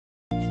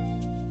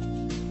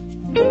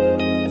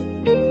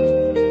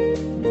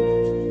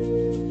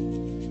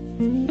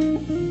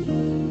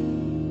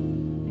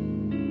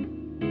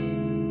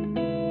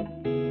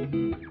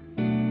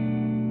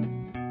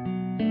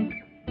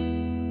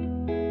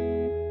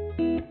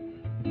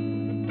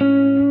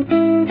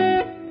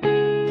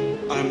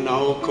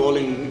now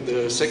calling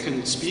the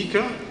second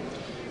speaker,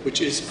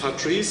 which is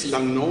PATRICE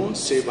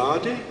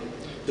Sewade,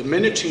 the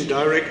Managing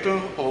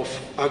Director of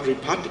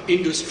Agri-Pat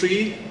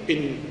industry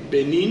in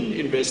Benin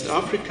in West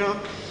Africa.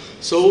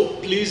 So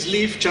please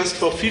leave just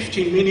for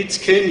 15 minutes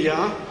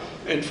Kenya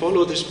and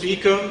follow the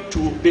speaker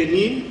to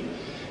Benin.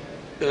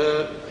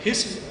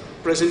 His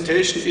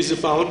presentation is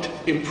about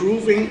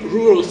improving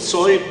rural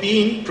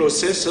soybean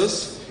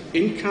processors'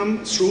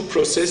 income through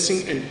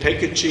processing and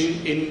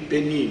packaging in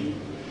Benin.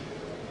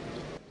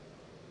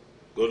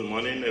 Good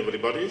morning,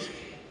 everybody.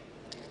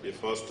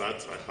 Before I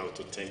start, I have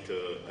to thank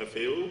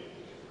FAO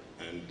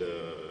and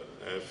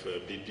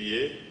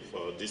FPPE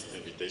for this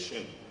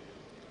invitation.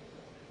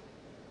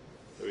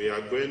 We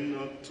are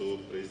going to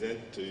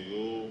present to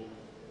you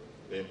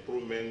the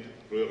improvement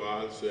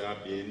rural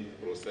soybean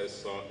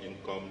processor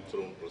income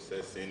through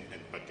processing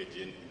and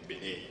packaging in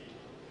Benin.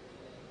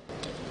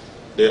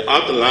 The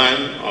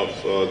outline of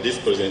this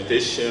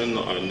presentation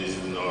is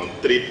on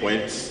 3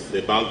 points: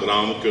 the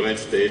background, current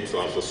state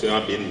of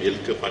soybean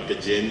milk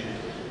packaging,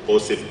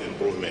 possible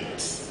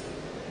improvements.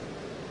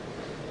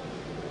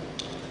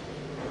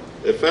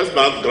 The first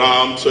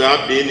background,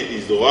 soybean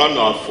is one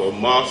of the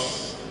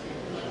most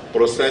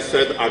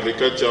processed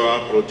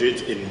agricultural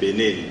produce in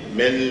Benin,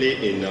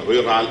 mainly in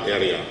rural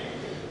area.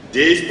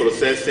 This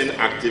processing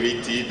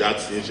activity that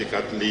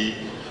significantly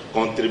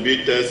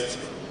contributes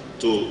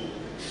to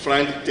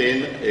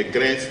strengthen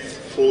against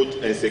food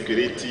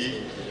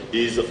insecurity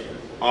is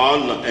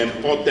an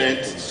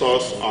important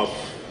source of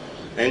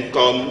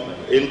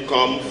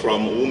income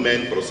from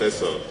women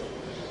processors.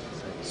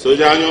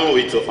 Sojourning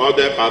with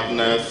other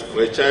partners,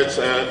 researchers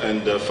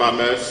and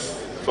farmers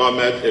formed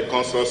a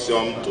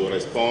consortium to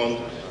respond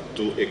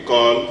to a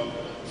call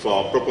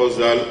for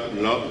proposal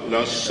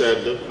launched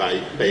by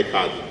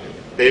PayPal.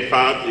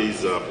 PayPal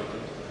is a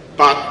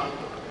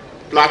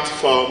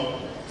platform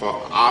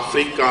for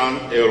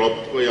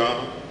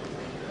African-European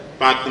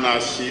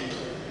partnership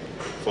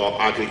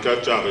for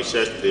agricultural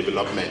research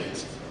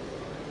development.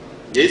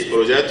 This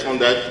project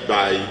funded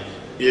by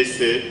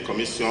ESA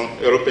Commission,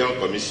 European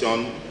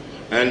Commission,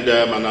 and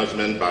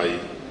management by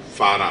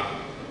FARA.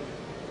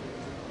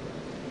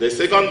 The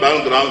second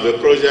background, the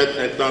project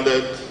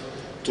intended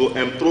to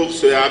improve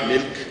soya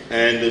milk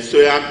and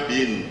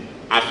soybean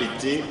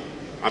affitting.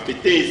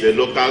 Affitting is a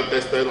local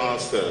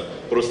textiles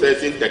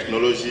processing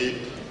technology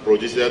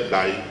produced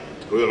by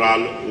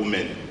rural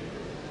women.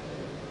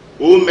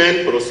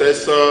 Women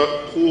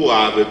processors who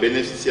are the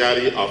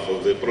beneficiary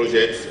of the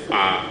project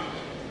are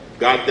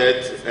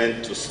gathered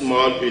into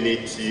small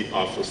unity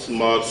of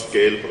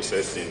small-scale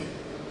processing.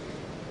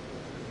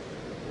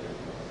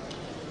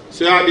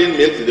 Soybean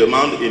milk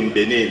demand in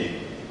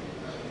Benin,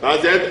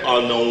 based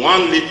on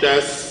 1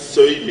 liter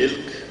soy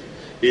milk,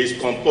 is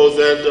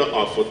composed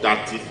of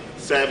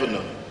 37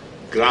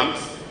 grams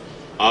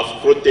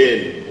of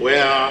protein,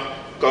 where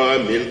cow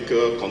milk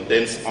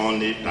contains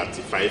only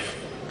 35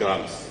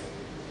 grams.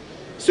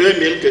 Soy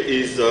milk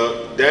is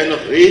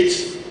then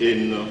rich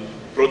in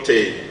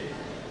protein.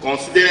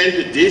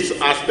 Considering these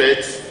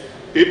aspects,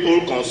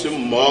 people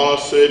consume more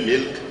soy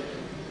milk,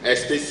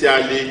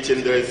 especially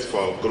children,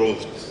 for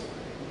growth.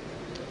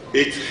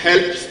 It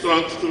helps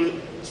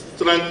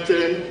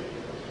strengthen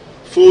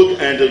food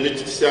and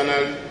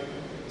nutritional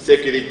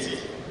security.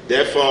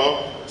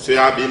 Therefore,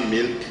 soybean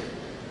milk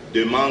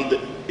demand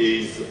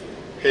is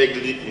high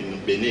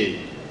in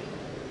Benin.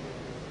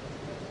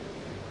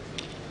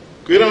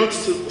 Current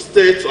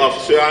state of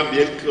soya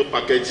milk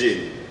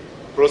packaging.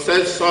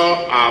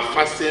 Processors are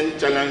facing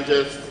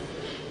challenges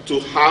to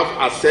have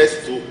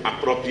access to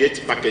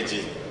appropriate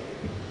packaging.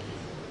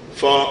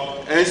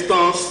 For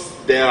instance,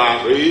 there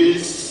are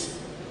reused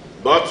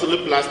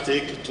bottled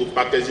plastic to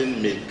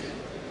packaging milk.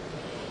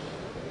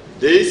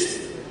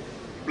 These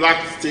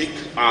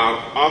plastics are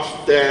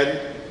often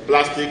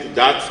plastic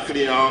that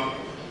clients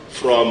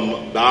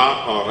from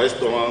bar or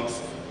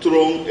restaurants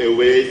thrown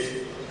away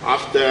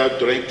after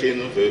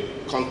drinking the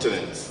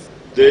contents.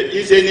 The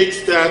hygienic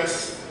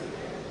state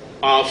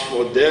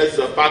of this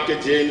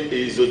packaging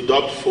is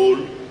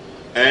doubtful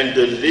and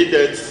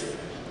leads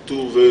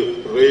to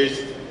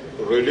the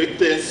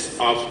reluctance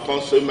of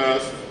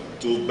consumers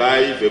to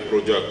buy the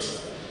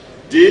products.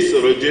 This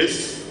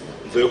reduces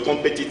the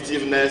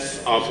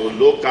competitiveness of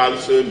local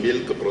soy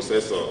milk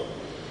processors.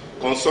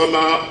 Consumers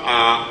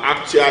are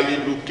actually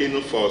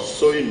looking for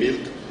soy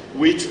milk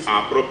which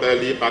are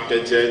properly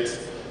packaged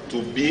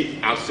to be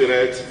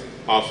assured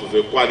of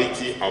the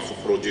quality of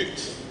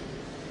product.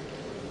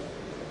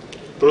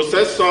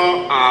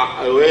 Processors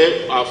are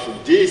aware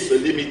of this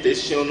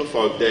limitation,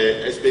 for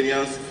they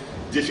experience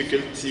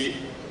difficulty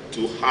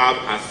to have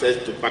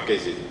access to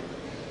packaging.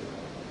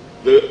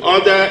 The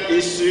other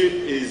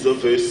issue is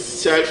the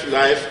shelf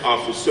life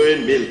of soy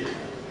milk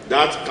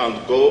that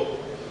can go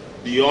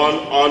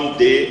beyond 1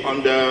 day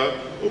under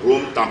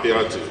room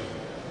temperature.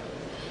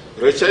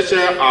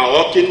 Researchers are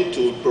working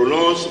to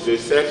prolong the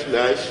shelf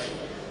life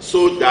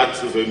so that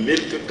the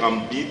milk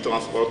can be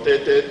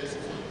transported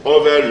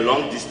over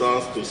long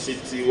distance to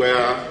cities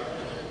where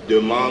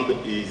demand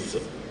is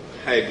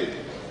high.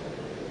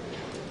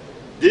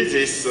 This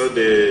is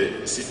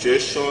the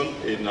situation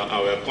in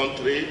our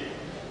country.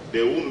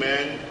 The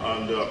women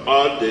and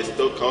all the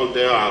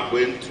stakeholders are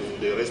going to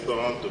the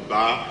restaurant, to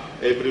bar,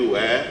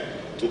 everywhere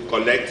to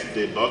collect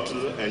the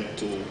bottle and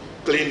to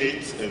clean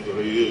it and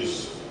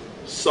reuse.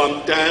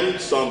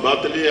 Sometimes some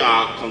bottles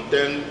are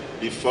contained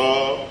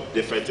before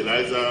the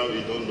fertilizer,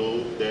 we don't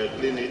know, they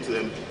clean it,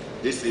 and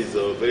this is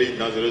very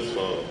dangerous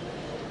for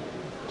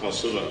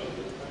consumers.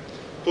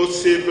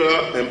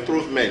 Possible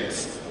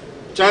improvements.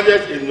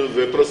 Changes in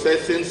the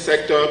processing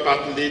sector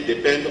partly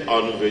depend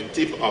on the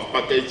type of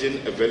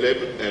packaging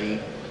available,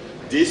 and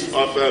this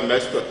offer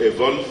must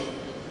evolve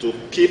to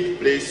keep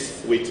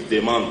pace with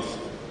demand.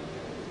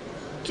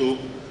 To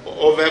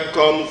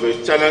overcome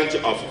the challenge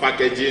of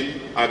packaging,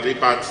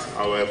 AgriPAT,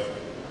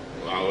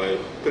 our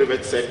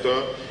private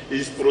sector,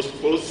 is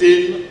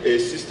proposing a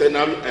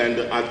sustainable and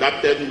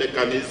adapted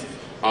mechanism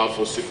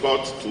of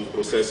support to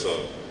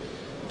processors.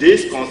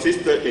 This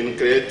consists in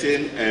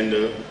creating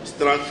and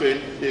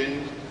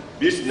strengthening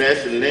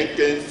business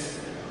linkage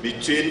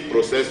between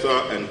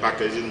processor and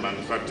packaging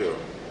manufacturer.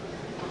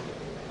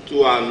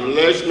 To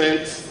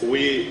acknowledgement,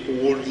 we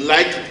would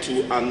like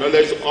to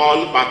acknowledge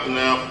all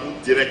partners who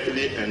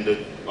directly and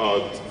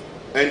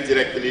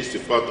indirectly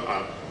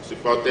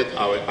supported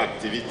our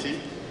activity.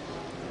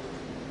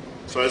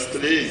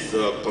 Firstly is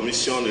the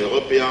Commission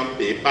European,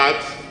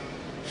 PATRICE,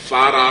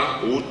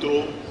 FARA,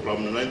 UTRO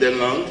from the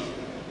Netherlands,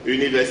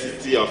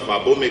 University of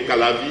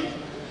Abomey-Calavi,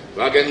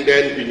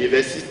 Wageningen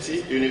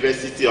University,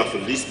 University of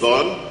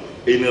Lisbon,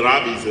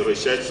 INRAB is a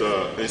research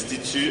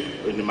institute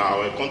in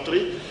our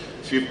country,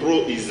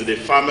 FIPRO is the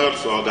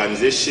farmers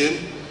organization,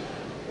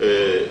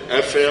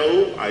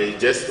 FAO,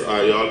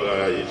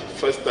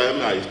 first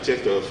time I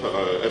checked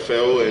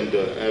FAO and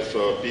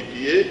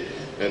FPPE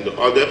and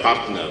other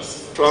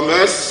partners. From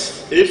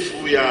us,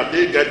 if we are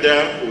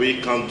together,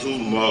 we can do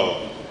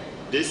more.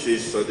 This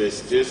is the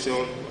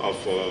situation of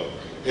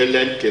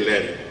Helen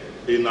Kellen.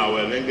 In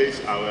our language,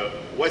 our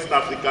West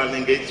African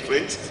language,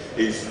 French,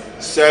 is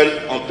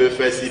seul on peut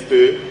faire si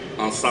peu,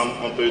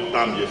 ensemble on peut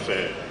tant mieux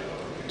faire.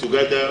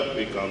 Together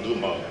we can do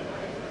more.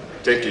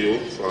 Thank you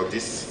for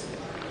this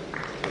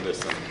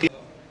understanding.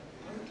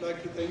 I would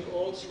like to thank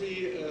all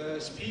three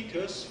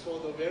speakers for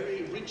the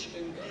very rich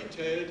and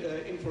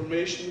detailed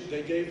information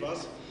they gave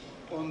us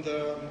on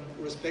the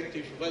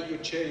respective value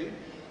chain.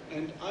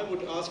 And I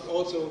would ask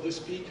also the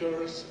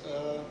speakers,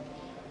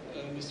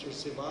 Mr.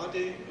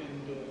 Sewade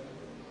and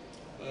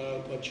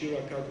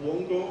Bachira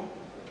Kagwongo,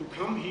 to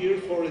come here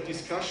for a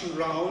discussion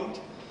round.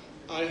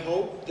 I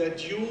hope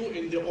that you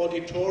in the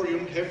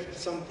auditorium have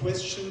some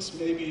questions,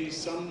 maybe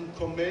some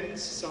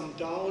comments, some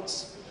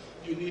doubts.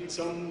 You need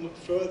some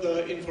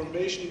further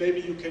information.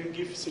 Maybe you can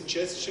give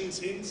suggestions,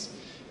 hints,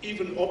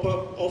 even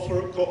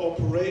offer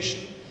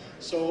cooperation.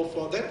 So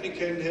for that we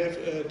can have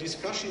a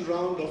discussion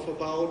round of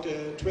about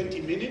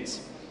 20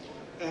 minutes.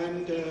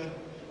 And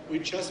we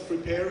just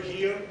prepare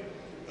here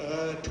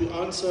to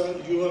answer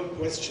your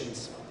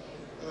questions.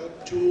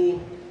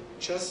 To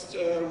just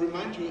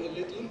remind you a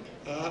little,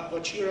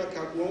 Bachira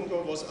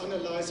Kagwongo was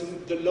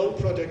analyzing the low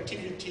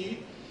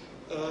productivity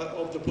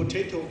of the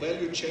potato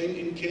value chain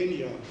in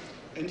Kenya.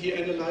 And he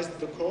analyzed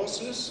the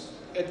causes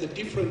at the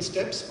different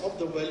steps of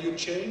the value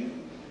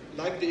chain,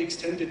 like the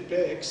extended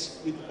bags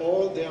with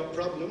all their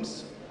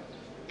problems,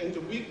 and the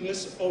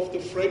weakness of the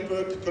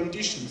framework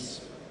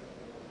conditions.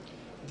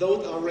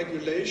 Those are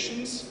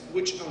regulations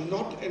which are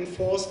not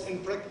enforced in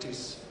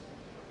practice.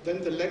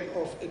 Then the lack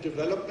of a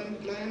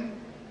development plan,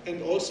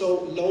 and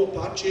also low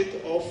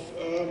budget of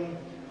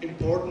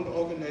important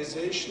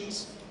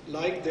organizations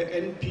like the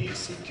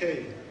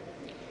NPCK.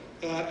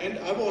 And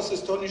I was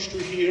astonished to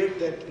hear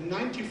that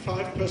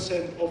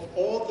 95% of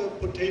all the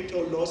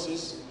potato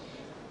losses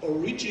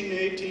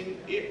originating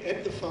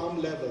at the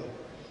farm level.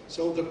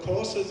 So the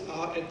causes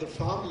are at the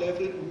farm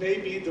level,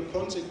 maybe the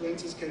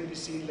consequences can be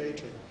seen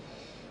later.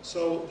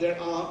 So there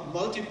are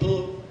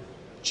multiple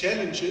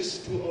challenges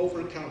to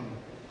overcome.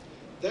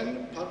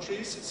 Then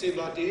Patrice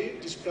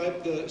Sewade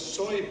described the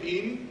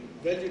soybean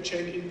value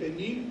chain in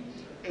Benin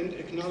and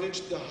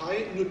acknowledged the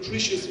high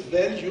nutritious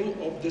value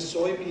of the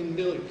soybean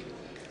milk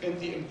and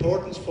the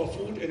importance for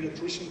food and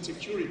nutrition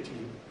security.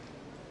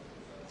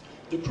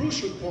 The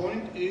crucial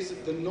point is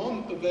the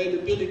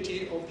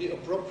non-availability of the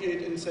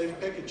appropriate and safe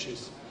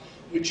packages,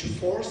 which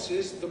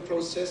forces the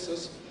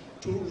processors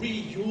to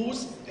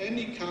reuse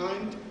any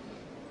kind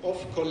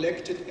of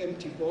collected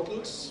empty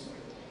bottles,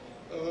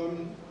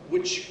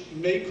 which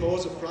may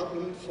cause a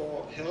problem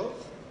for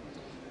health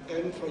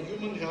and for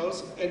human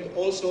health, and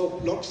also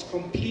blocks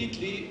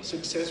completely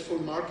successful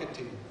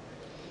marketing.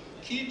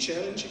 Key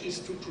challenge is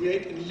to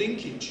create a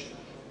linkage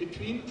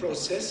between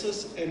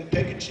processors and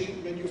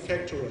packaging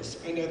manufacturers.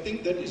 And I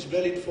think that is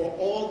valid for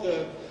all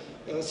the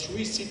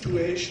three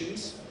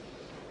situations.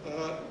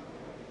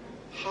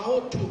 How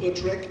to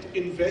attract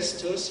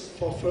investors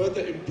for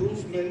further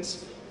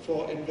improvements,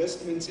 for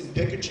investments in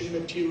packaging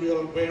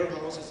material,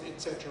 warehouses,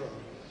 etc.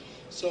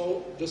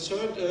 So the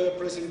third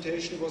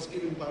presentation was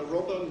given by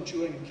Robert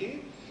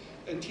Njuenke,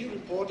 and he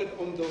reported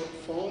on the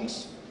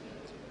forms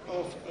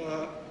of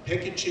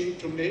packaging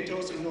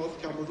tomatoes in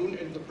North Cameroon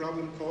and the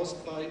problem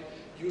caused by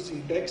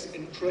using bags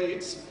and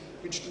crates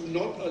which do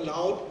not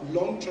allow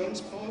long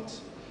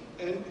transports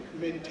and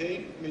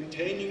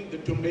maintaining the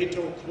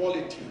tomato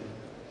quality.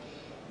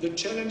 The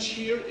challenge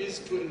here is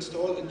to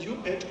install a new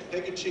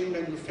packaging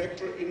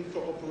manufacturer in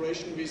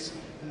cooperation with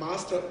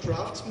master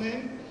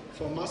craftsmen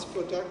for mass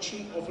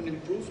production of an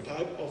improved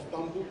type of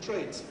bamboo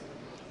crates.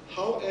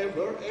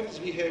 However, as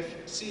we have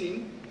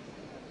seen,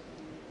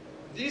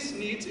 this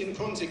needs in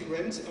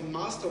consequence a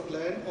master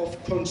plan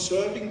of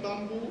conserving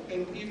bamboo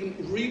and even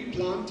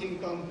replanting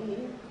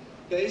bamboo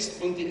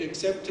based on the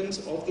acceptance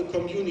of the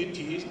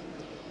community.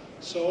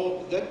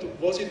 So that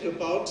was it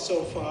about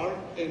so far,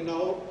 and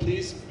now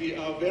please, we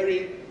are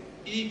very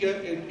eager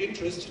and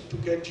interested to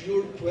get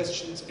your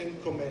questions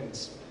and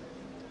comments.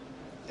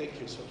 Thank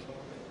you so far.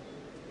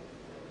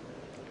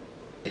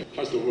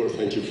 First of all,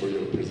 thank you for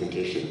your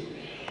presentation.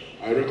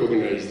 I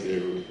recognize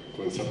the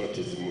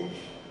conservatism of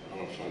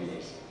our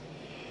farmers.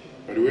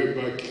 But way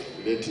back,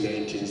 late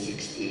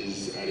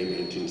 1960s, early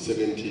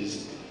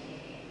 1970s,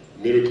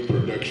 milk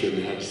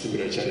production had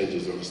similar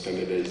challenges of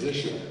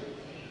standardization.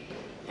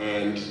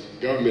 And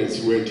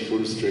governments went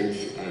full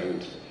strength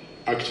and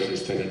actually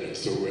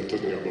standardized. So we're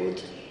talking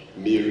about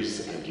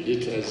mils and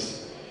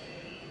liters,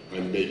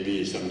 and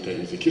maybe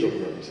sometimes the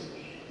kilograms.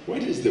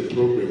 What is the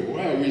problem?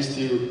 Why are we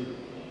still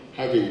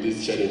having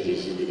these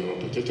challenges with our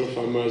potato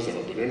farmers,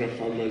 our banana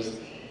farmers,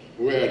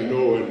 where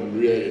no one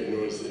really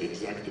knows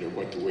exactly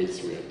what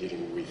weights we are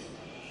dealing with?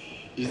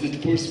 Is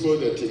it possible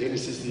that the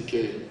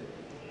NCCK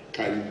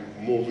can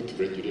move to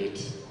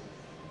regulate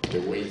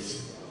the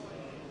weights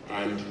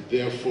and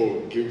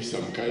therefore give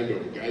some kind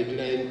of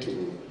guideline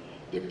to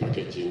the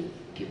packaging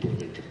people,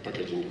 the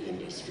packaging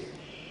industry?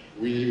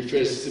 We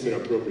face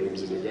similar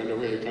problems in Uganda,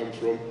 where you come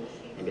from,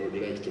 and I would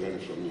like to learn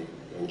from you.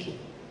 Thank you.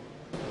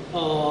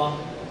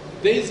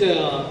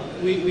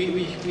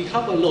 We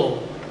have a law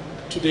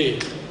today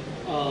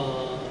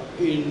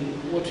in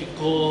what we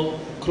call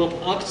Crop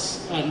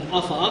Acts and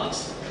AFA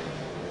Acts,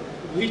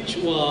 which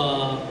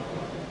were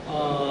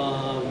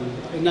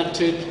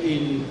enacted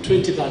in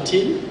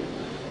 2013,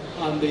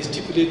 and they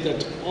stipulate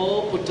that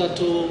all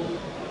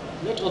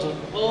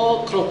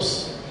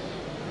crops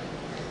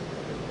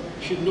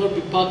should not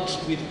be packed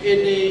with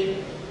any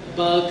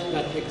bag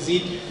that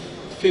exceeds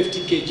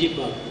 50 kg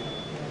bag.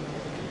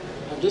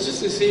 And this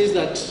says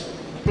that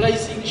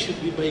pricing should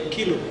be by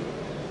kilo.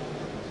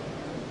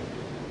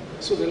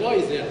 So the law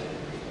is there.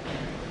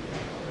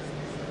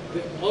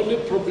 The only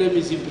problem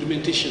is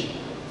implementation.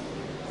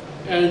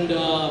 And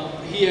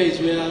here is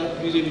where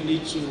really we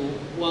need to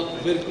work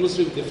very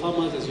closely with the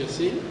farmers, as you're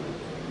saying.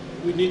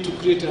 We need to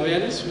create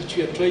awareness, which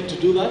we are trying to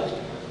do that.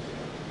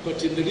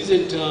 But in the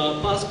recent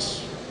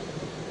past,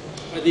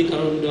 I think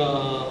around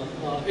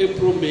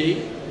April,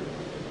 May,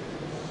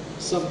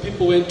 some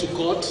people went to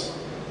court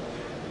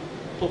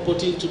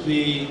purporting to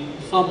be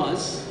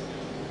farmers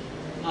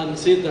and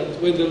said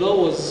that when the law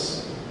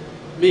was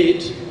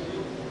made,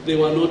 they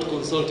were not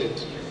consulted.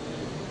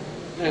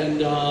 And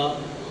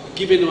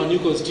given our new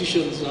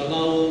constitutions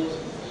allow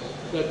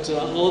that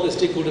all the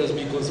stakeholders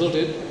be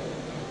consulted,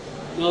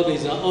 now there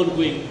is an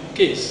ongoing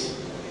case.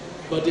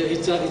 But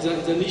it's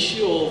an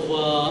issue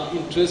of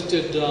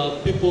interested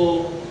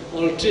people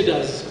or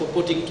traders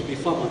purporting to be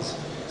farmers.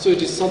 So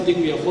it is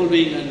something we are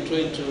following and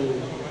trying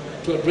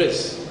to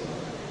address.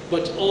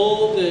 But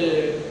all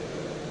the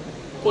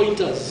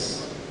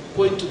pointers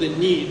point to the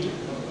need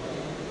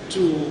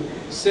to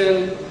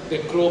sell the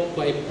crop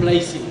by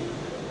pricing,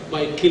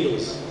 by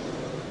kilos.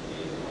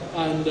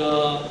 And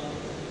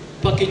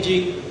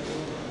packaging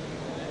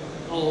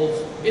of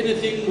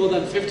anything more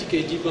than 50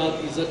 kg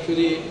bag is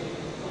actually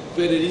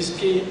very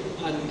risky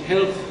and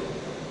health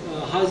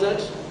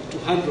hazard to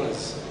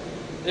handlers.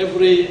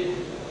 Every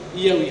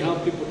year we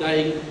have people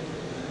dying.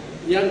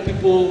 Young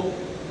people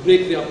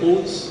break their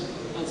bones,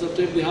 and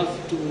sometimes they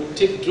have to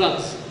take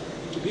drugs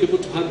to be able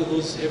to handle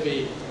those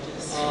heavy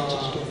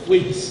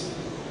weights.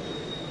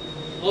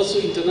 Also,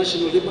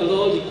 international labor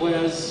law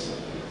requires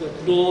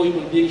that no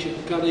human being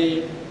should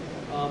carry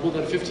more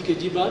than 50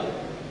 kg bag.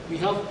 We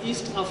have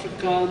East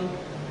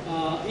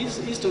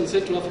and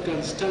Central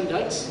African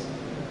standards.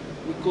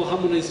 We call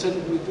harmonized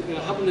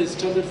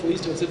standard for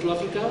East and Central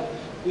Africa,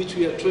 which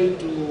we are trying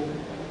to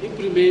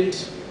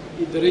implement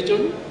in the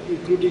region,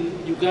 including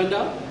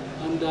Uganda.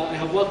 And I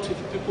have worked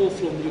with people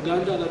from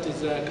Uganda, that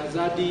is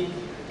Kazadi,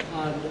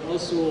 and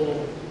also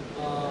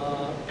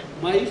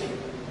MIFE,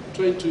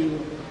 trying to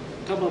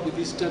come up with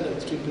these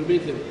standards to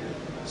implement them.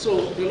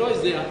 So the law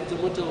is there, it's a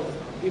matter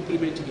of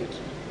implementing it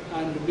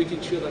and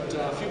making sure that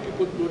few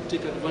people do not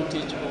take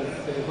advantage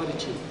of the value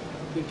chain.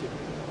 Thank you.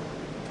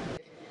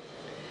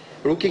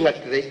 Looking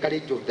at the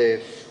acreage of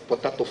the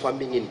potato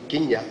farming in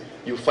Kenya,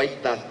 you find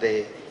that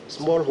the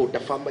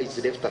smallholder farmer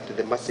is left at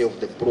the mercy of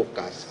the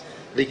brokers.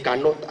 They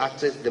cannot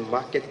access the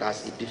market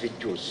as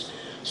individuals.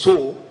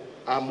 So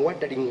I'm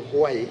wondering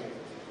why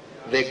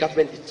the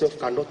government itself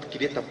cannot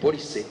create a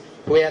policy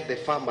where the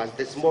farmers,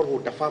 the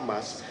smallholder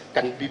farmers,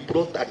 can be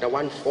brought under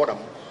one forum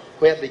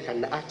where they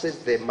can access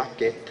the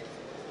market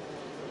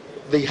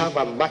they have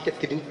a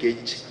market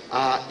linkage.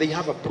 They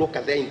have a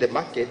broker there in the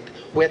market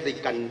where they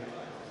can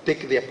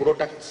take their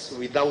products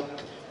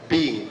without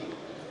being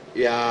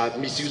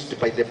misused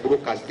by the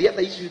brokers. The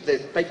other issue is the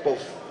type of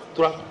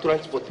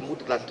transport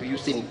mode that we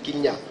use in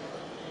Kenya.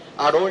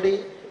 A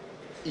lorry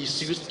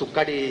is used to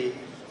carry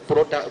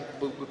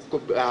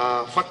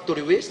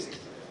factory waste.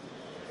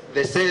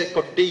 The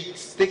second day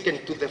it's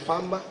taken to the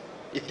farmer.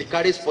 It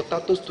carries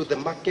potatoes to the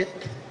market.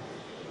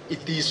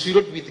 It is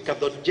filled with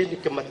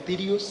carcinogenic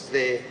materials.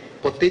 The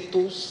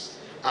potatoes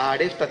are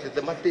left at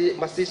the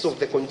masses of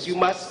the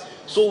consumers.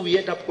 So we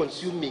end up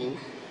consuming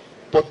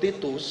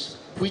potatoes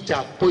which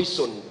are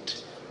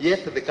poisoned.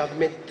 Yet the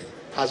government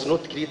has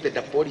not created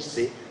a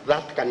policy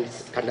that can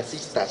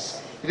assist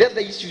us. The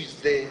other issue is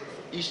the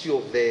issue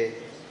of the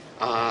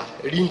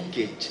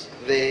linkage,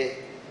 the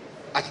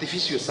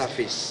artificial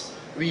surface.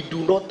 We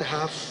do not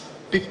have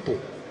people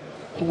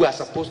who are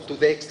supposed to,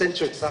 the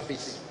extension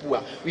surface is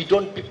poor. We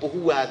don't people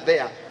who are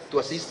there to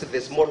assist the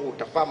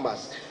smallholder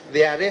farmers.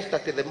 They are left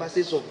at the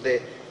masses of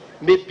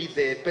maybe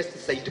the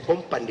pesticide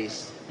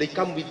companies. They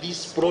come with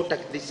this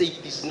product, they say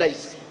it is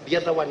nice, the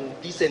other one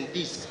this and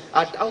this.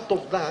 And out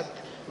of that,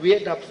 we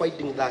end up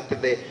finding that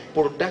the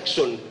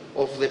production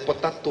of the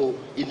potato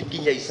in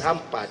Kenya is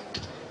hampered.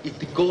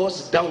 It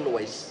goes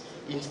downwards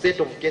instead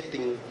of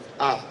getting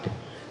up.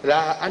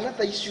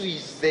 Another issue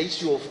is the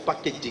issue of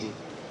packaging.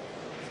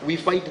 We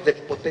find the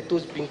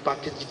potatoes being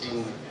packaged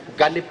in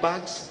gunny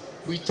bags,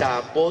 which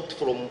are bought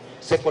from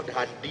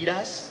second-hand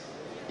dealers.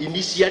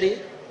 Initially,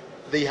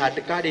 they had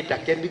carried a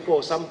chemical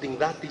or something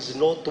that is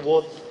not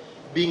worth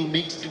being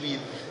mixed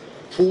with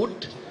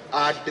food,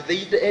 and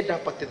they end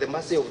up at the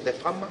mercy of the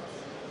farmer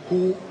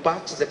who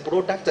packs the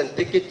product and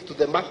take it to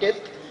the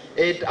market.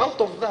 And out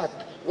of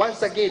that,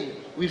 once again,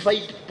 we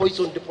find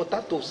poisoned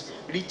potatoes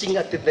reaching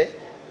at the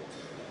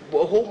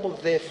home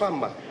of the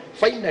farmer.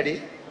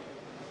 Finally,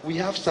 we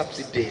have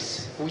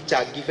subsidies which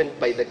are given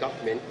by the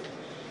government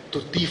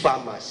to tea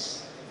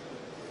farmers.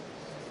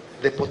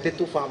 The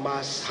potato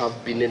farmers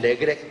have been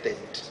neglected,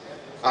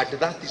 and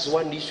that is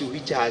one issue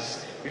which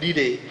has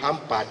really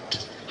hampered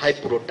high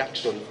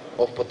production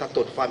of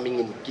potato farming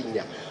in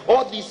Kenya.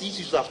 All these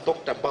issues I've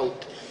talked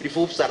about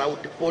revolves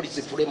around the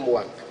policy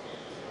framework.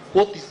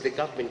 What is the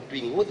government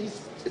doing? What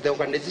is the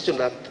organization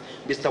that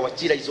Mr.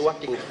 Wachira is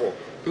working for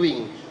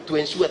doing to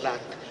ensure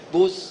that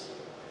those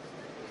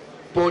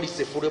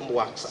policy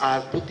frameworks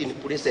are put in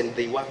place and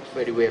they work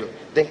very well?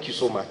 Thank you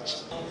so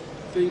much.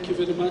 Thank you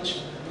very much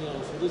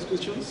for those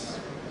questions,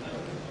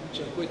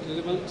 which are quite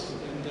relevant,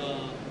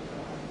 and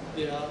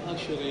they are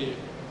actually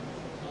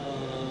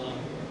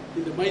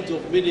in the minds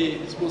of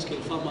many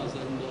small-scale farmers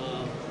and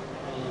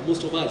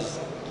most of us.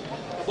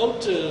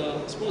 About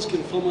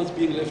small-scale farmers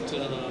being left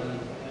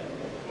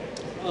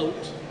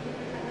out,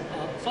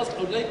 first I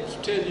would like to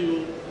tell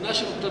you,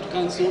 National Potato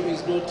Council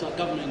is not a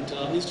government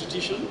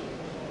institution.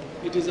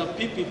 It is a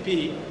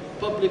PPP,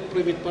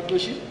 public-private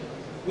partnership,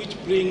 which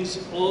brings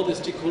all the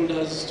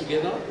stakeholders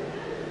together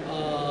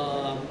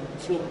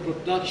from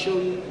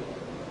production,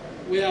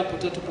 where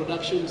potato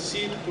production,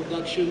 seed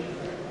production,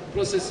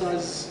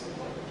 processors.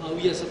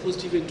 We are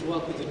supposed even to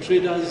work with the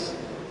traders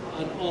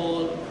and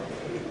all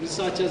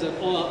researchers and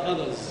all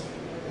others.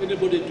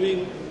 Anybody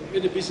doing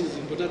any business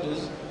in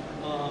potatoes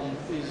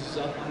is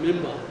a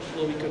member,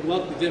 or we can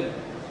work with them.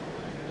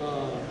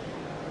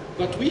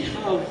 But we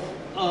have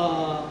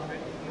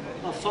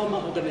a farmer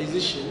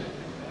organization,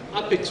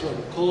 Apex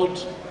one,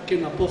 called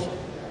Kenapofa,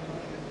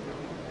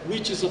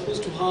 which is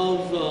supposed to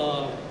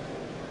have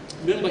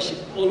membership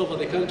all over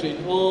the country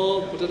in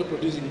all potato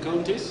producing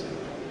counties,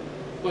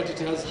 but it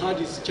has had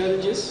its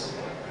challenges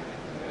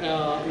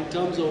in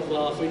terms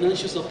of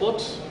financial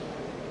support.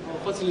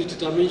 Our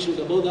facilitator mentioned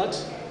about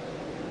that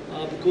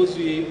because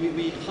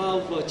we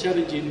have a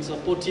challenge in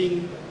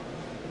supporting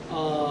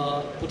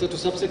potato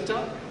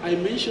subsector. I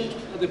mentioned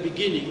at the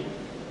beginning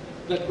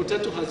that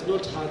potato has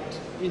not had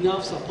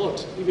enough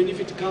support, even if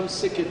it comes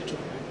second to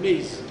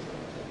maize.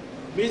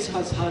 Maize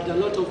has had a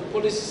lot of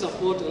policy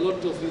support, a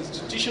lot of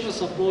institutional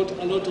support,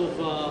 a lot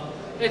of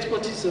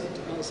expertise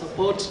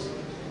support,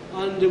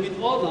 and with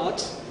all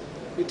that,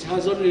 it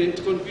has only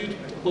contributed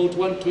about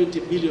 120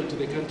 billion to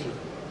the country.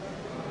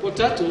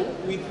 Potato,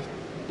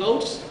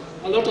 without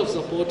a lot of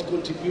support,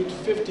 contribute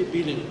 50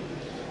 billion.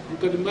 You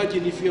can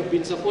imagine if you have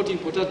been supporting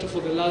potato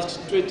for the last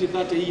 20,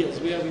 30 years,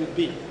 where we'll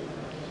be.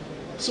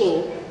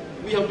 So,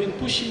 we have been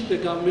pushing the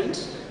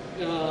government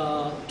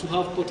to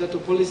have potato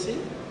policy.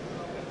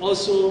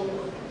 Also,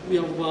 we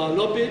have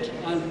lobbied,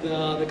 and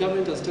the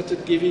government has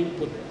started giving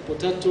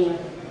potato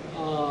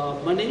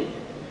money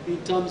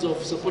in terms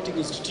of supporting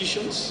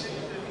institutions.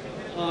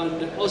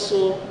 And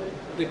also,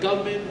 the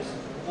government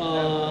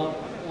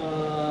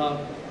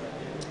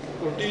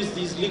produced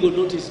this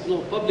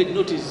public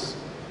notice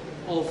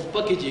of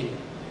packaging.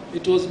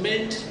 It was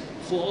meant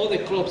for all the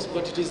crops,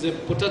 but it is the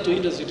potato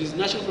industry, it is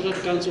National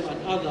Potato Council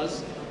and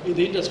others in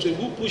the industry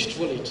who pushed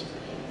for it.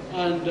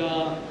 And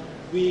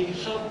we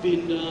have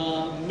been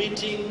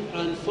meeting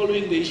and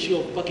following the issue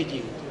of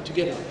packaging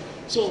together.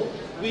 So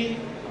we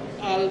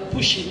are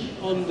pushing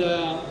on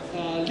the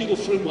legal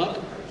framework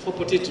for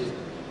potato.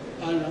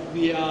 And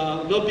we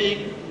are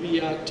lobbying,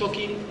 we are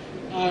talking,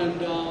 and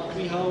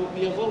we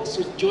have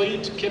also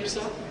joined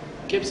KEPSA.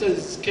 KEPSA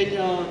is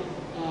Kenya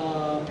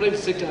Private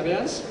Sector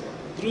Alliance,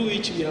 through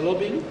which we are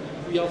lobbying.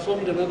 We have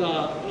formed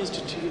another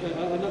institute,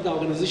 another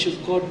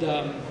organization called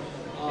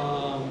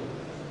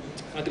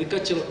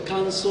Agricultural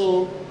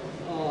Council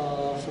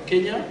for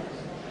Kenya,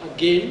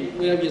 again,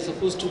 where we are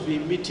supposed to be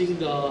meeting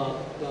the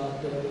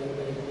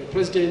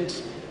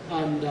president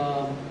and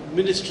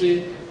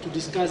ministry to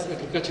discuss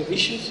agricultural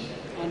issues.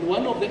 And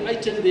one of the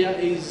items there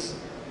is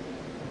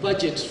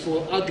budget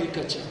for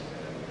agriculture,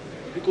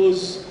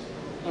 because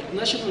at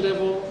national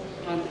level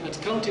and at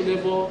county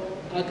level,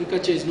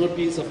 agriculture is not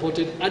being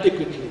supported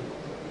adequately.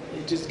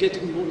 It is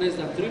getting more less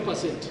than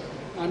 3%,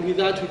 and with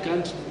that we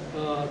can't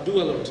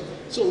do a lot.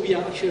 So we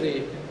are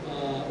actually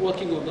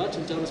working on that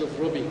in terms of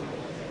lobbying.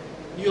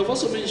 You have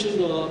also mentioned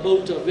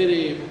about a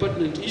very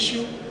pertinent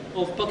issue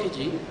of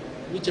packaging,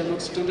 which are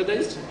not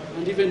standardized,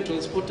 and even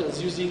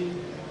transporters using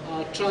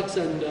trucks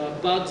and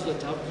bags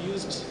that have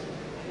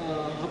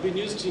been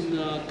used in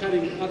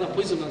carrying other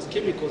poisonous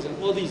chemicals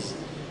and all these.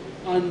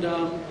 And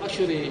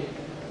actually,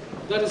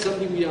 that is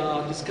something we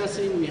are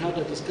discussing. We had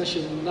a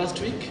discussion last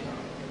week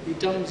in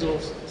terms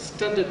of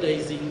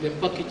standardizing the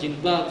packaging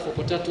bag for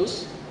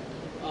potatoes,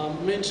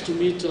 meant to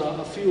meet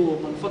a few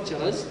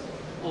manufacturers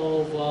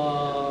of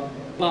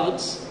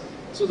bags,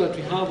 so that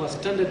we have a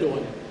standard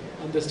one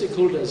and the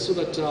stakeholders, so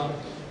that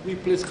we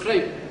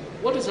prescribe.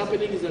 What is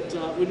happening is that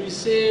when we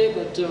say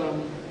that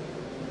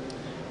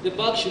the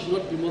bag should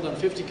not be more than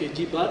 50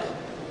 kg bag,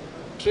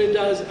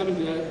 traders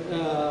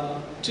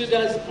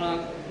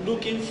are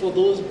looking for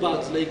those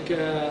bags, like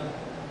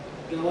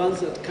the ones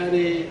that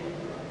carry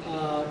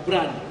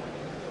brand,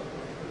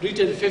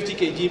 written 50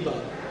 kg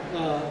bag,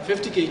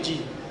 50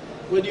 kg.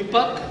 When you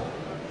pack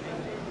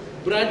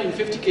brand in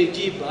 50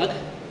 kg bag,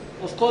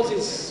 of course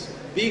it's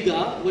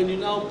bigger when you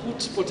now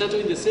put potato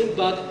in the same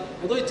bag.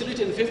 Although it's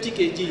written 50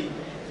 kg,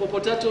 for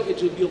potato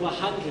it will be over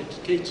 100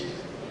 kg.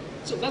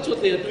 So that's what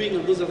they are doing,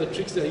 and those are the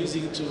tricks they are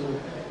using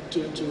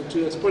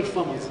to exploit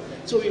farmers.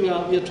 So we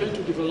are trying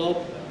to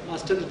develop a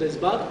standardized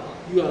bag.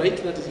 You are right,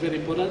 that is very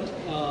important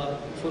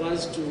for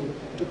us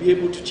to be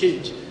able to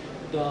change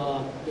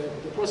the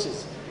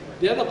process.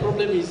 The other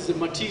problem is the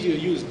material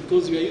used,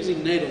 because we are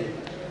using nylon.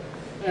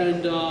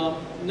 And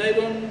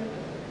nylon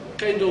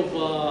kind of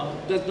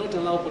does not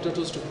allow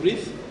potatoes to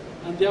breathe,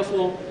 and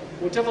therefore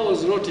whatever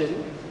was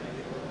rotten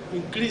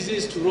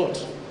increases to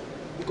rot,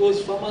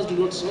 because farmers do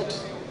not sort,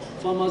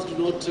 farmers do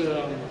not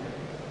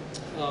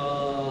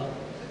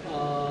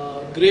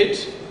grade,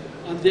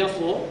 and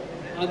therefore,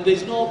 and there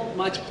is not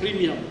much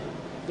premium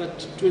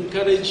to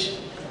encourage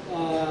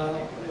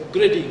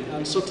grading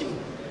and sorting.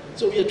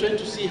 So we are trying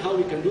to see how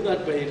we can do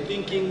that by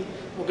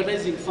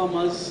organizing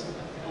farmers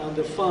on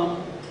the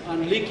farm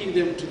and linking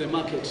them to the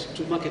market,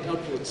 to market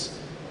outputs,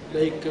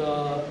 like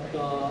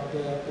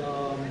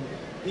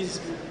these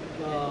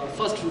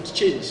fast food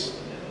chains.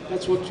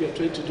 That's what we are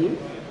trying to do.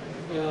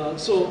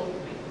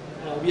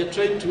 We are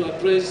trying to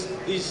address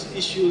these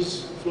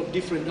issues from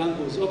different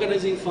angles,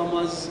 organizing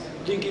farmers,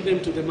 linking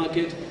them to the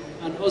market,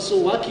 and also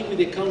working with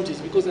the counties,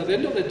 because at the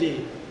end of the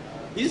day,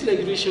 this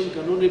regulation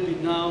can only be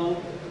now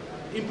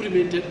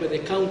implemented by the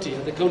county,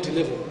 at the county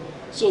level.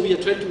 So we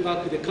are trying to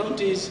work with the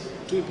counties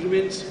to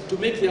implement, to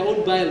make their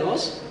own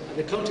bylaws at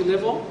the county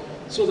level,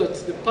 so that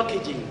the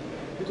packaging,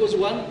 because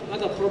one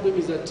other problem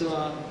is that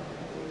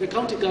the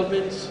county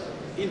governments,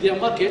 in their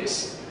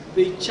markets,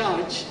 they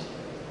charge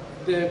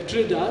the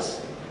traders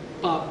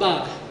per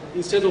bag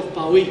instead of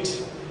per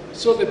weight.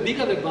 So the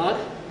bigger the bag,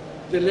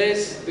 the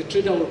less the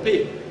trader will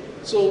pay.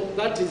 So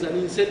that is an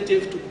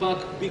incentive to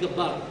pack bigger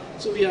bag.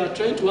 So we are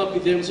trying to work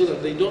with them so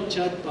that they don't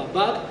charge per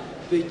bag,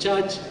 they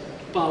charge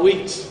per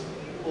weight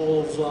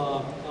of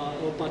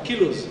or per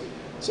kilos,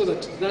 so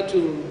that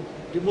will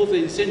remove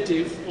the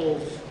incentive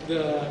of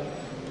the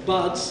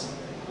bags,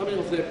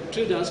 of the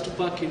traders to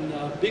pack in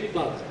big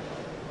bags.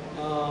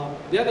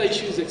 The other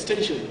issue is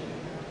extension.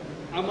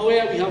 I'm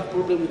aware we have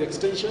problem with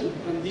extension,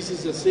 and this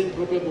is the same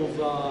problem of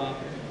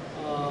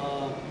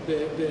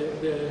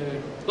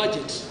the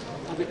budget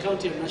at the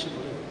county and national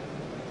level.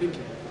 Thank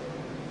you.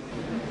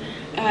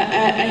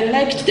 I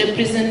liked the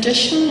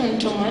presentation on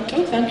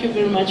tomato. Thank you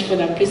very much for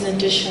the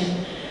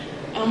presentation.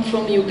 I'm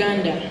from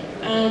Uganda.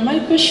 My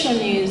question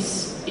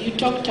is, you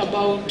talked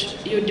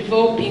about you're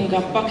developing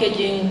a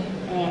packaging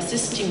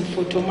system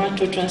for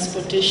tomato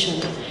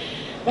transportation.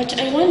 But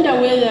I wonder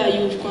whether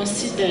you've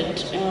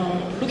considered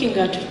looking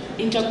at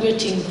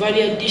integrating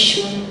value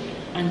addition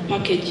and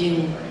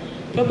packaging,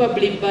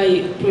 probably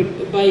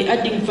by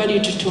adding value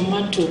to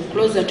tomato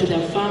closer to the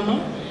farmer,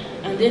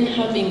 and then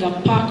having a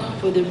pack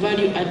for the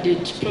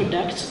value-added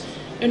products.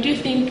 Don't you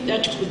think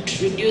that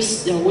could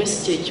reduce the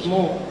wastage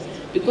more?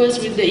 Because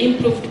with the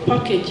improved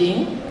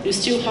packaging, you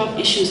still have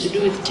issues to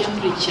do with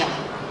temperature.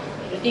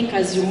 I think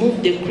as you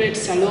move the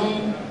crates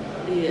along,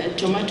 the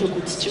tomato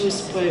could still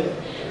spoil.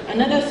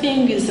 Another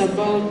thing is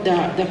about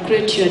the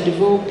crate you are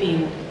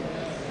developing.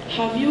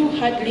 have you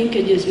had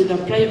linkages with the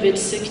private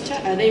sector?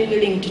 Are they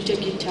willing to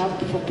take it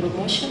up for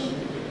promotion?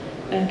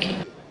 Thank you.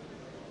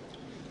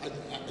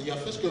 Your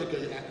first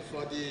question,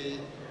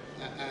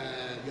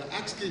 you're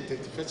asking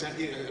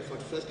for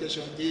the first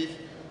question if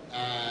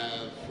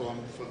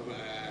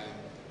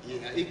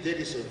if there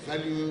is a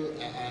value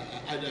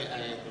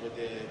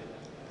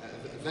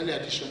value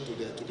addition to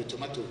the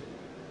tomato.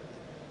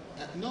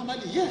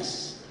 Normally,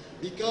 yes,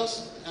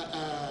 because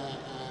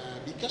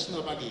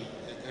normally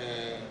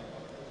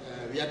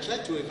we are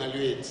trying to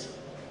evaluate.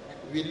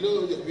 We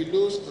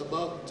lose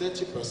about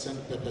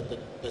 30% of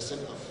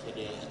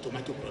the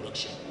tomato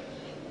production.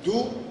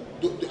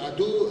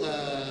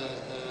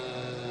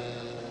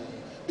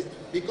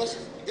 Because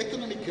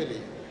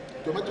economically,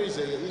 tomato is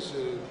a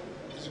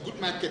good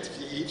market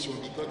if you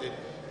because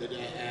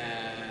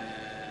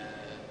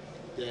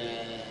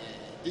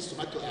these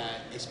tomatoes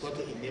are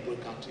exported in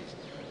neighboring countries.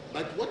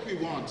 But what we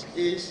want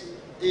is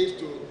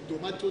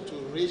tomato to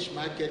reach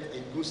market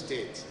in good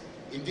state.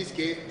 In this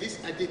case, this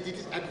added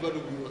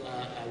value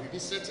will be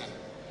certain.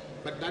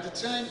 But by the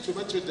time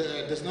tomato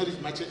does not reach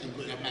market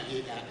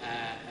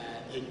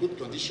in good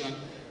condition,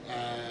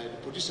 the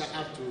producer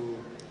have to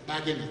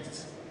bargain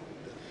it.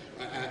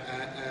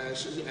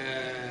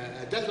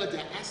 That's what they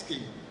are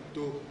asking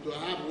to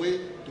have a way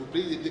to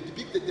bring it.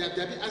 They have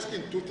been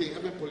asking two things,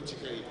 even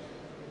politically.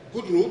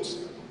 Good routes,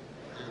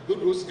 and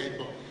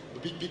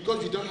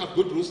because we don't have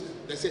good routes,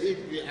 they say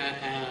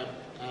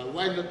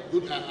why not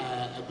good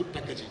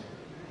packaging?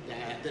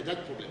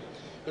 That problem.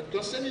 But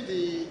concerning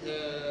the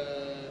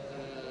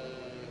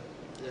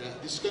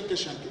second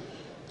question,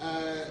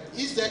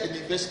 is there an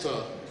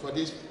investor for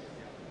this?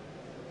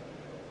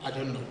 I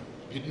don't know.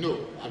 You know,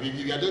 I mean,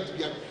 we are not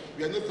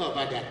thought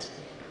about that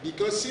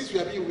because since we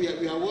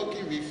are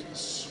working with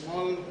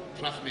small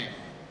craftsmen,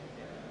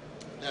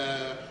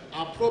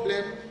 our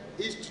problem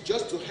is to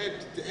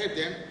help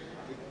them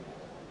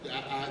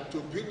to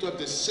build up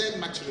the same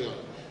material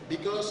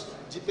because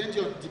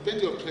depending on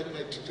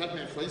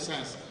craftsman, for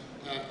instance,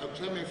 a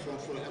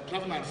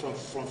craftsman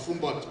from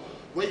Fumbot,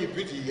 when you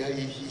build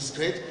his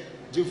thread,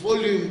 the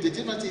volume, the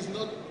difference is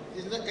not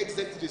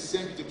exactly the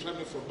same with the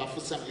craftsman from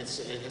Bafusam and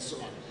so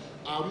on.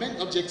 Our main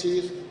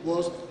objective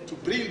was to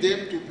bring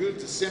them to build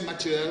the same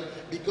material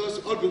because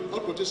all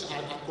producers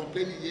are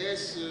complaining,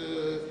 yes,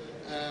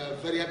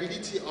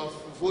 variability of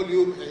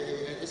volume,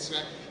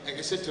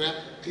 etc.,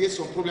 creates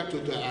some problem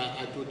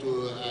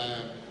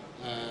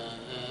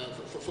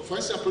for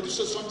instance,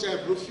 producers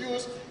sometimes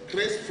refuse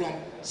crates from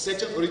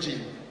certain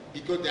origin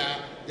because they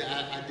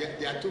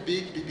are too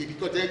big,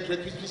 because their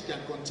crate which can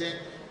contain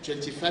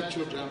 25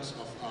 kilograms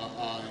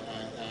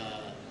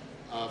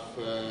of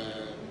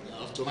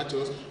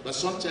tomatoes, but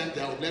sometimes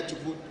they are obliged to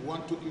put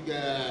 1-2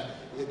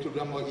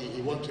 kilogram or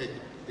in one crate.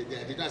 They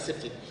did not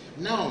accept it.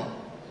 Now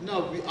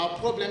our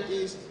problem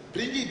is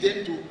bringing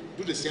them to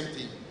do the same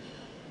thing.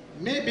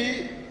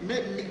 Maybe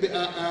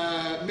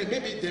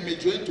they may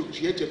join to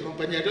create a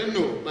company. I don't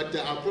know, but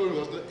our problem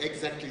was not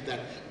exactly that.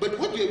 But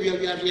what we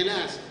have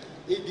realized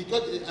is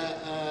because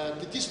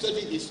this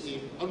study is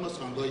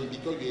almost ongoing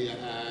because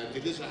the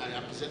results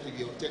are presented.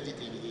 We obtained it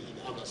in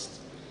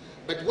August.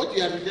 But what we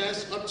have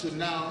realized up to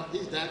now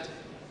is that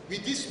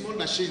with this small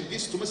machine,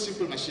 this most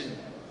simple machine,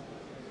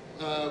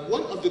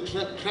 one of the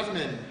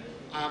craftsmen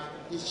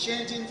is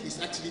changing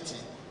his activity.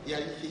 He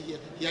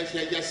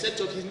has set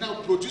up. He's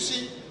now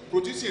producing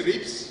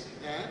ribs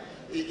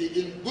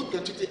in good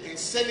quantity and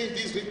selling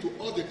these ribs to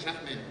all the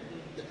craftsmen.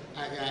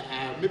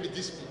 Maybe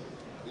this,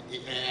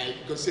 I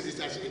consider this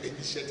as an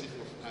initiative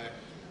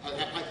of.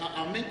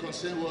 Our main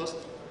concern was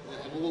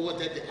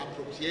that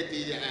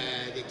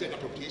they take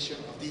appropriation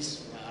of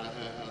this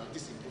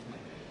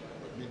improvement.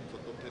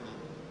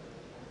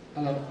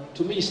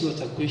 To me, it's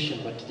not a question,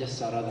 but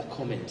just a rather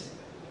comment.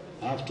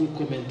 I have two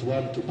comments,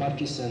 one to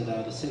Patrice and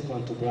the second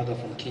one to brother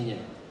from Kenya.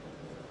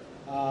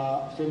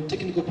 From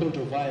technical point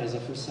of view, as a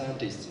food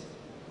scientist,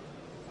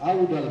 I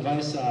would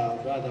advise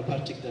Brother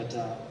Patrick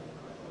that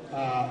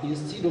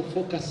instead of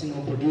focusing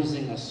on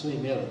producing a soy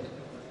milk,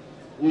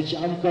 which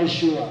I'm quite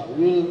sure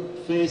will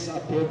face a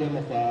problem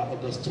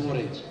of the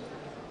storage,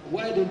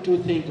 why don't you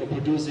think of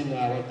producing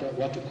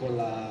what we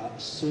call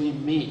soy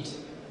meat,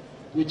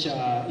 which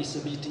is a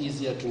bit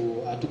easier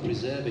to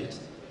preserve it?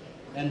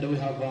 And we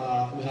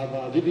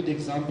have vivid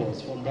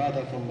examples from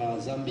brother from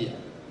Zambia.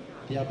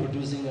 They are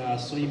producing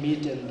soy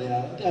meat and they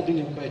are doing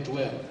it quite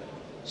well.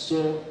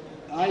 So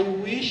I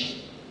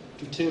wish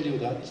to tell you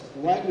that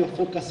while we are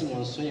focusing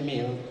on soy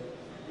milk,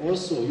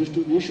 also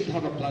you should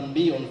have a plan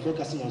B on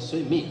focusing on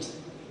soy meat,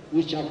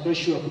 which I'm quite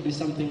sure could be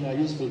something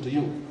useful to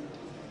you.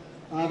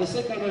 The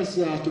second one is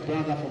to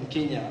brother from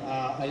Kenya.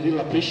 I really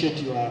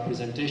appreciate your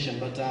presentation,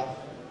 but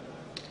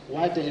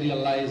what I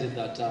realize is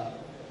that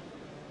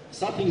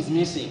something is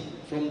missing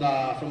from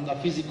the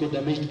physical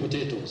damaged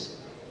potatoes.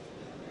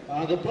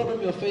 The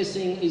problem you're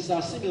facing is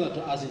similar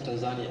to us in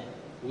Tanzania.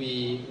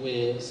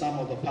 Where some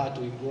of the part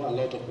we grow a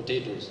lot of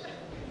potatoes,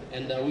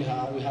 and we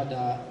had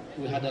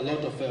a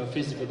lot of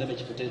physical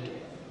damaged potato.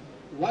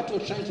 What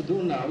we're trying to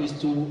do now is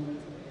to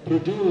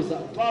produce a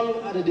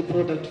value-added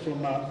product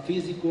from a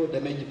physical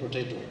damaged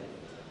potato.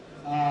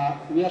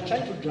 We are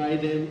trying to dry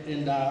them,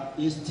 and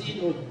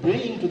instead of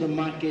bringing to the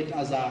market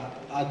as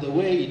the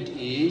way it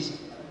is,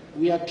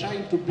 we are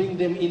trying to bring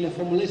them in a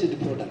formulated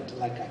product,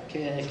 like a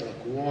cake,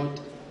 like what,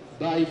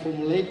 by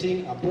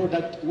formulating a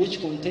product which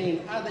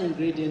contains other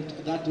ingredients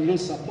that will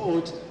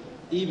support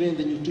even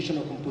the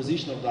nutritional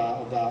composition of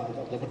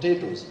the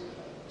potatoes.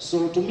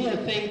 So to me, I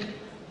think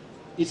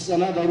it's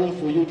another room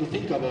for you to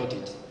think about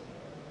it.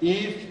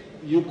 If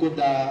you could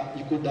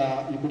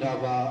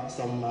have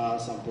some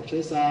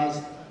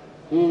processors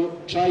who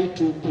try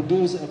to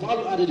produce a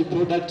value-added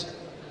product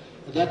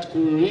that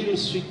could really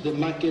suit the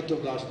market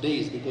of our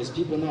days, because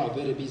people now are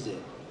very busy.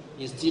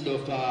 Instead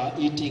of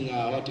eating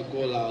what you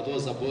call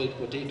those boiled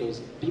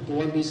potatoes, people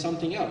want to eat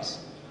something else.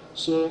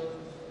 So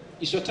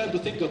it's your time to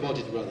think about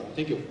it, brother.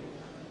 Thank you.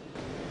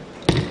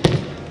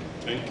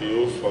 Thank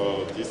you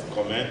for this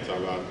comment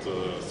about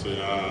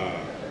soya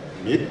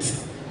meat,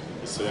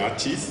 soya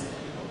cheese.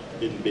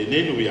 In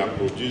Benin, we have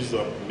produced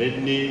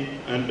many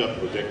under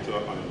projects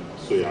on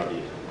soya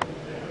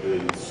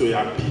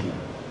bean,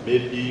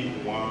 maybe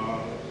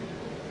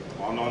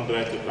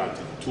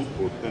 132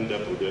 under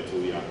projects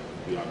we are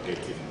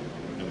getting.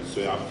 And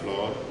soya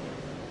flour,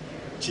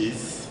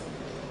 cheese,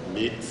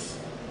 meat,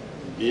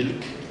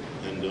 milk,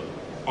 and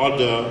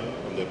other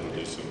under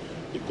production.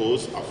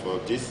 Because of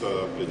this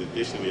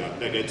presentation, we are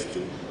targeted to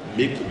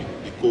milk,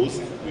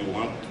 because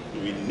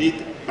we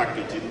need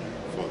packaging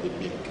for the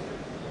milk.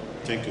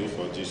 Thank you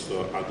for this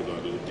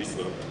this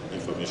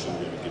information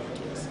you have given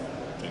to us.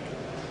 Thank you.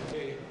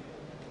 Okay.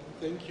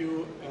 Thank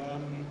you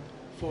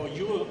for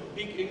your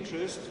big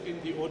interest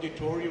in the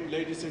auditorium,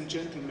 ladies and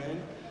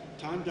gentlemen.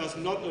 Time does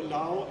not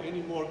allow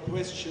any more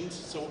questions,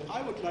 so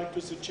I would like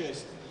to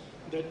suggest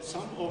that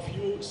some of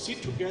you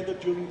sit together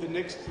during the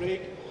next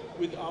break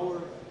with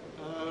our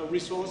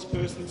resource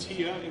persons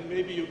here, and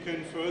maybe you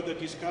can further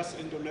discuss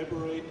and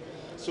elaborate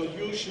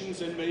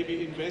solutions and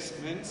maybe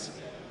investments,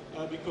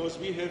 because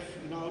we have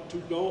now to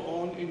go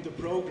on in the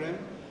program.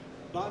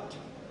 But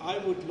I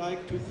would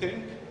like to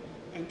thank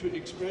and to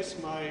express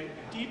my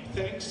deep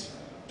thanks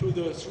to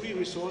the 3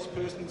 resource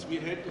persons we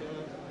had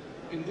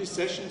in this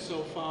session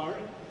so far.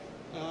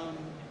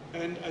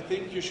 And I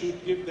think you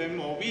should give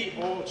them, or we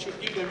all should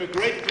give them, a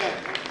great clap.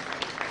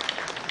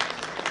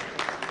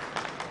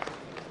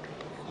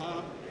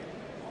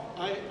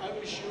 I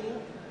wish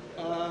you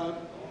a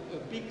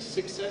big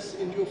success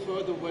in your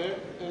further work,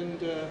 and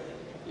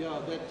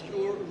that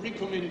your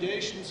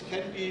recommendations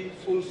can be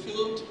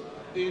fulfilled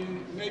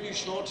in maybe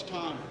short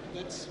time.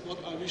 That's what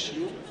I wish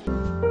you.